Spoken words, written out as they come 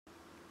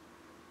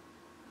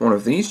One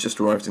of these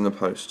just arrived in the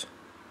post.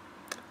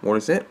 What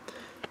is it?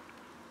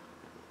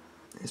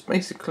 It's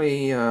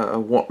basically a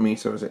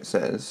wattmeter, as it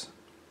says.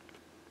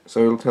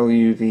 So it'll tell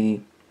you the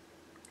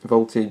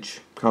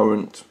voltage,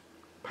 current,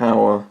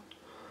 power,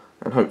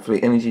 and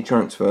hopefully energy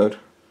transferred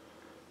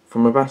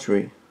from a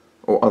battery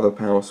or other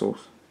power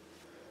source.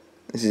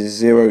 This is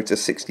 0 to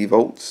 60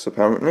 volts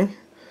apparently,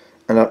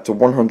 and up to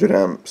 100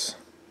 amps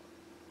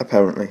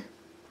apparently.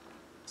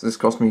 So this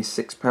cost me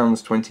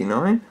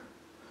 £6.29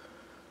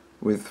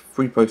 with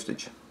free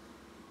postage.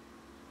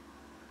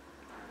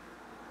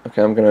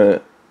 Okay, I'm going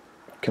to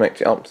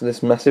connect it up to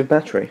this massive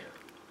battery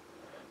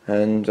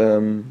and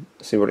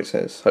see what it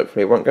says.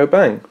 Hopefully it won't go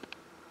bang.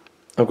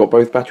 I've got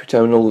both battery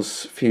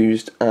terminals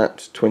fused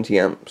at 20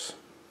 amps.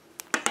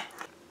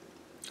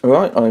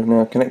 Alright, I've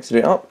now connected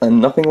it up and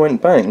nothing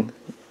went bang.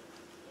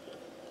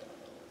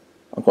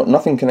 I've got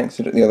nothing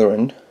connected at the other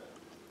end,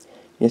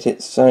 yet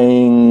it's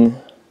saying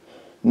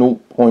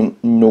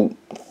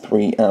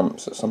 0.03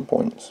 amps at some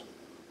points.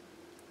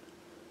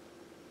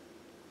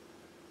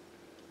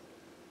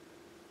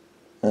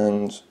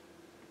 And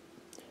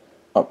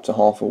up to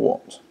half a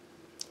watt.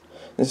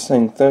 This is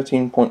saying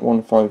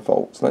 13.15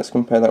 volts. Let's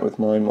compare that with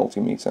my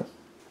multimeter.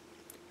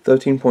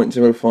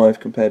 13.05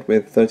 compared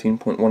with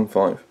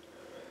 13.15.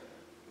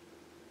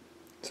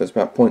 So it's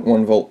about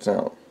 0.1 volts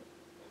out.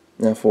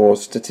 Now for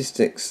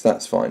statistics,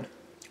 that's fine.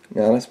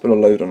 Now let's put a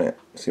load on it,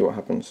 see what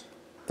happens.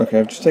 Okay,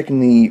 I've just taken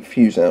the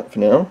fuse out for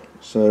now,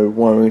 so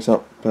wiring it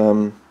up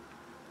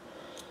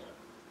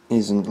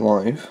isn't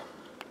live.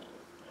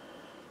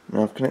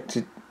 Now I've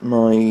connected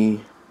my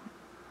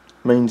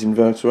mains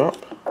inverter up,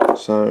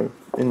 so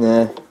in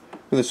there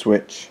with a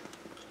switch,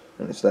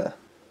 and it's there.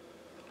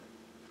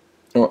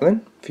 Alright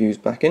then, fuse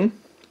back in,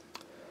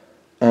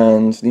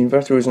 and the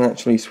inverter isn't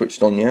actually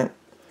switched on yet.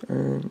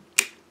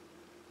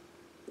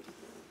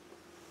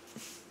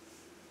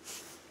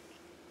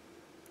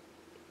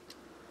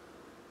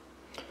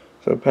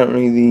 So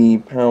apparently the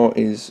power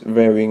is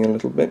varying a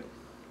little bit.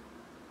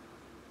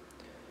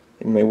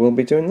 It may well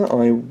be doing that,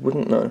 I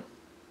wouldn't know.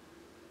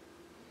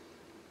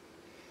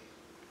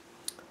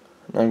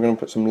 Now I'm going to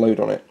put some load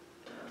on it.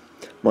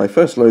 My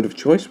first load of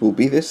choice will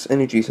be this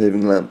energy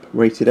saving lamp,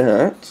 rated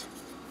at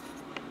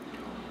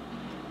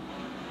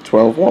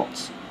 12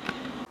 watts.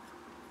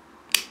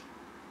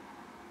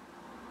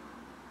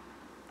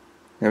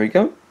 There we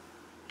go.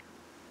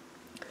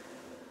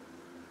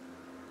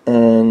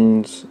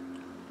 And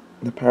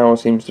the power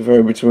seems to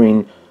vary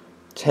between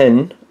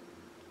 10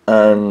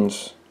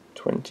 and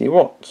 20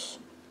 watts.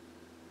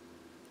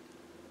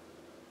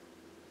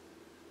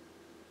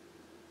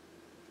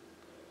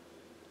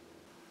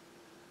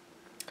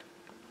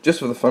 Just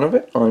for the fun of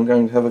it, I'm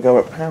going to have a go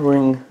at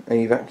powering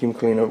a vacuum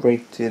cleaner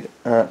rated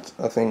at,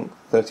 I think,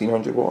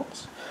 1300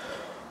 watts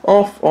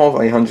off of a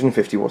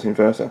 150 watt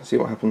inverter. See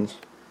what happens.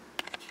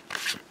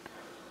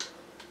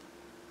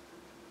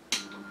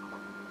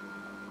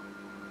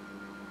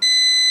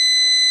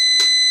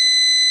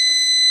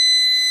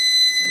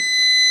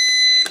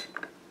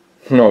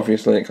 No,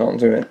 obviously it can't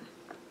do it.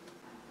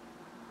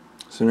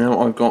 So now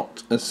I've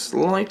got a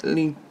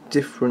slightly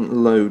different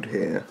load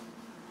here.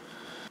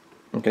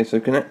 Okay, so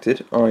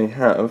connected I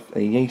have a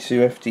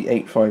Yaesu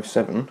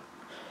FD857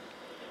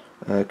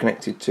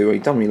 connected to a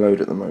dummy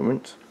load at the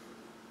moment.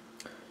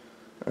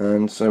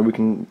 And so we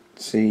can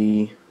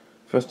see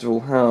first of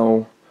all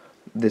how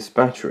this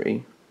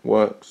battery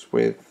works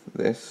with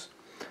this,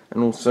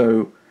 and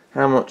also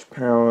how much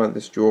power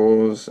this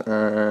draws,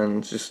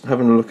 and just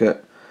having a look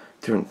at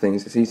different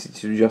things. It's easy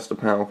to adjust the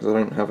power because I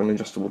don't have an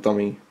adjustable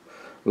dummy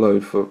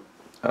load for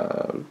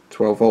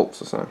 12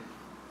 volts or so.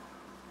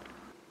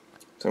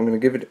 So I'm going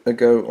to give it a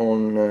go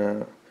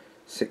on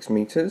 6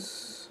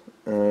 meters,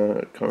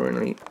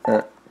 currently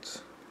at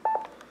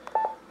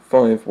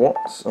 5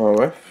 watts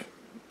RF.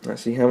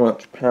 Let's see how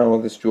much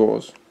power this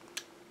draws.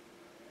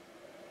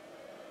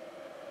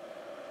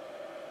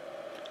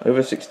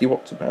 Over 60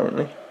 watts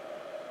apparently.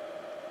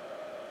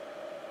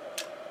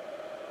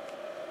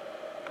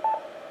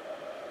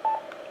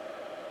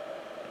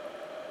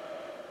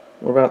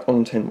 We're about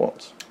on 10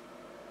 watts.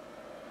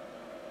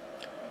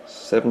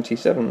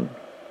 77.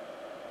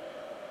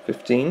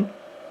 15.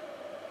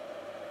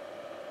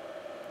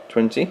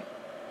 20.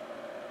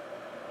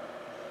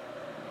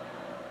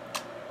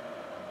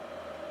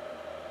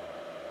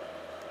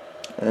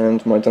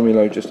 And my dummy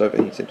load just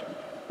overheated.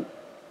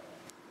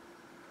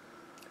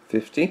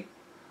 50.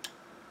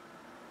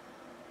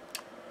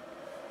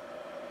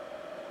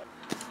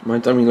 My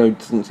dummy load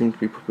doesn't seem to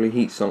be properly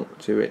heat sunk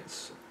to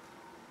its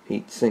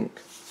heat sink,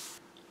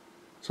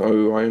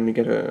 so I only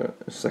get a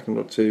second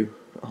or two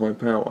at high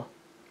power.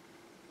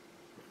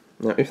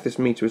 Now if this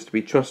meter is to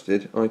be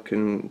trusted, I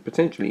can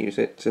potentially use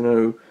it to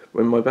know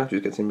when my battery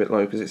is getting a bit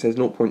low, because it says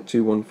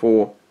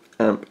 0.214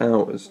 amp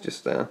hours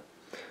just there.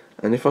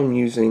 And if I'm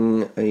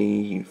using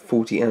a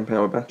 40 amp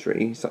hour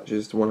battery, such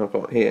as the one I've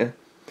got here,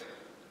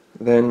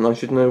 then I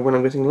should know when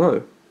I'm getting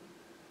low.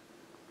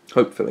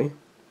 Hopefully.